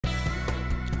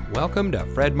Welcome to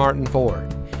Fred Martin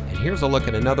Ford, and here's a look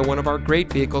at another one of our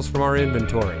great vehicles from our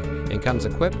inventory, and comes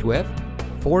equipped with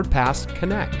Ford Pass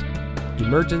Connect,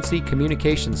 Emergency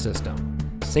Communication System,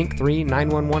 Sync 3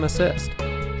 911 Assist,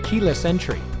 Keyless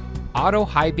Entry, Auto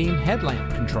High Beam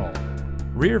Headlamp Control,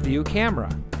 Rear View Camera,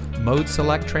 Mode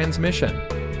Select Transmission,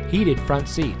 Heated Front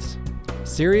Seats,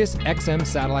 Sirius XM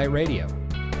Satellite Radio,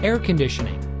 Air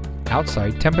Conditioning,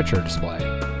 Outside Temperature Display,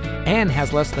 and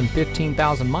has less than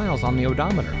 15,000 miles on the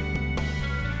odometer.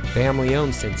 Family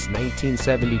owned since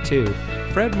 1972,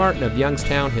 Fred Martin of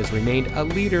Youngstown has remained a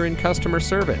leader in customer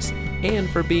service and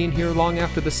for being here long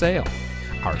after the sale.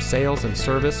 Our sales and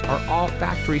service are all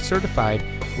factory certified,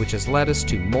 which has led us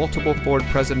to multiple Ford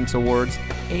President's Awards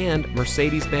and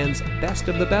Mercedes-Benz Best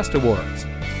of the Best Awards.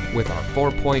 With our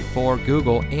 4.4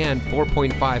 Google and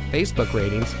 4.5 Facebook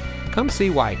ratings, come see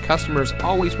why customers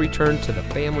always return to the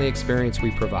family experience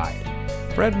we provide.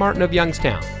 Fred Martin of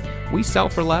Youngstown. We sell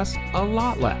for less, a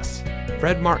lot less.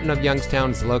 Fred Martin of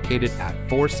Youngstown is located at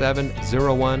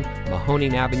 4701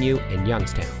 Mahoning Avenue in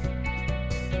Youngstown.